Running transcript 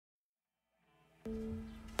Hey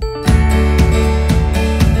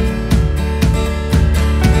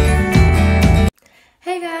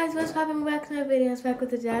guys, what's poppin'? Back to my video. It's back with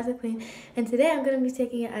the Jazzy Queen, and today I'm gonna be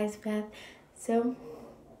taking an ice bath. So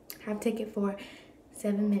I have to take it for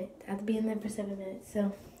 7 minutes. I have to be in there for 7 minutes.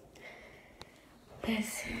 So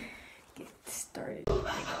let's get started.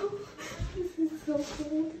 This is so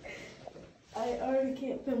cold. I already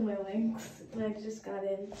can't feel my legs, and I just got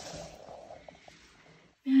in.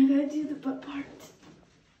 And I gotta do the butt part.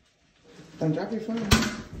 Don't drop your phone.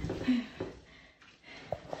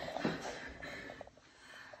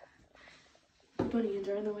 Bunny hands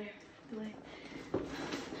are in the way.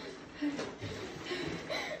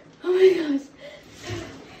 Oh my gosh.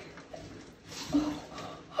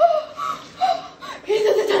 Can you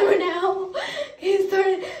set the timer now? Can you start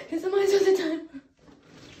it? Can somebody set the timer?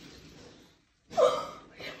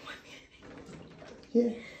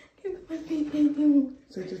 Yeah. Can put my feet in.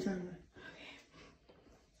 Set the timer. Okay.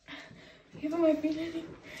 Can put my feet in.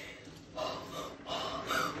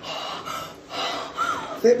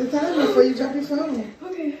 Set the timer before you drop your phone.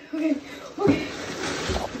 Okay. Okay,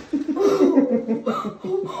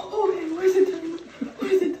 where's the timer? I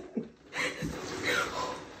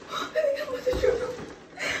think I'm about to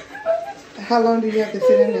drop. How long do you have to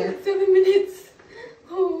sit in there? 7 minutes.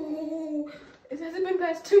 Oh, has it been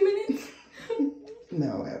past 2 minutes?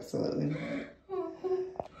 No, absolutely not.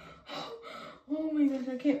 Oh my gosh,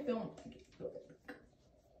 I can't feel it.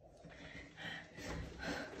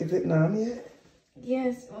 Is it numb yet?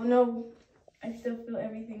 Yes. Oh no, I still feel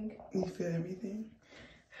everything. You feel everything?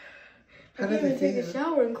 I How can't does even it take feel? a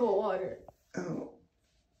shower in cold water. Oh.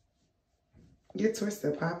 You're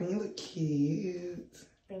twisted, Poppy. You look cute.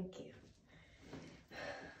 Thank you.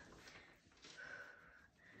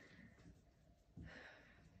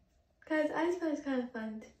 Guys, ice bath is kind of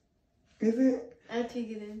fun. Is it? After you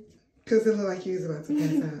get in. Because it looked like you was about to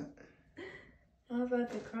pass out. I'm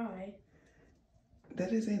about to cry.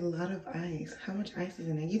 That is a lot of ice. How much ice is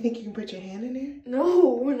in there? You think you can put your hand in there?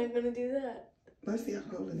 No, we're not gonna do that. Let's see how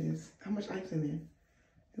cold it is. How much ice in there?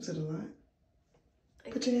 Is it a lot?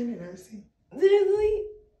 Put your hand in there and see. Literally,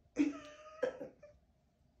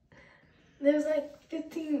 there's like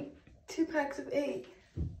 2 packs of 8.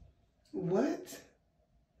 What?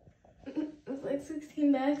 There's like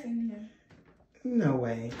 16 bags in here. No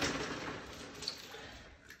way.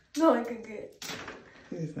 No, I could get.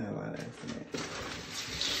 There's not a lot of ice in there.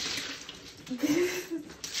 This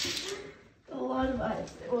is a lot of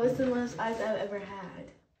ice. Well, it's the most ice I've ever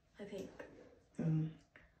had, I think.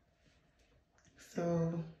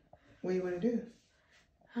 So, what do you want to do?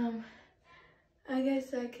 I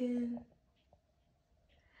guess I can.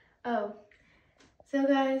 Oh, so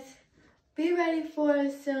guys, be ready for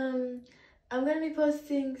some. I'm gonna be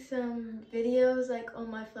posting some videos like on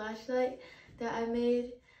my flashlight that I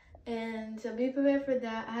made, and so be prepared for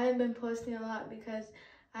that. I haven't been posting a lot because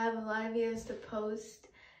I have a lot of videos to post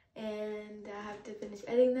and I have to finish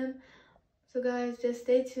editing them. So guys, just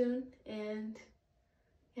stay tuned, and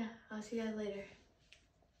yeah, I'll see you guys later.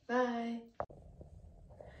 Bye.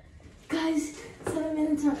 Guys, 7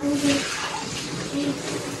 minutes are over.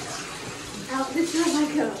 Out the towel I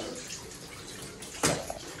go.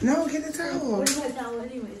 No, get the towel. Where's my towel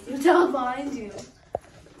anyways? The towel behind you.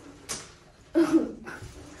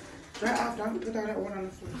 Right off, don't put all that water on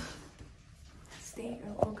the floor. Stay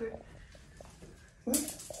here longer. What?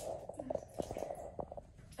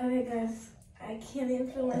 Okay guys, I can't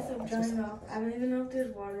even feel myself drying off. I don't even know if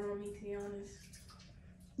there's water on me, to be honest.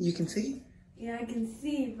 You can see? Yeah, I can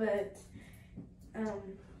see, but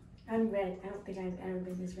I'm red. I don't think I've ever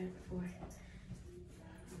been this red before.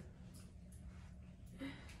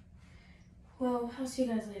 Well, I'll see you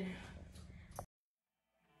guys later.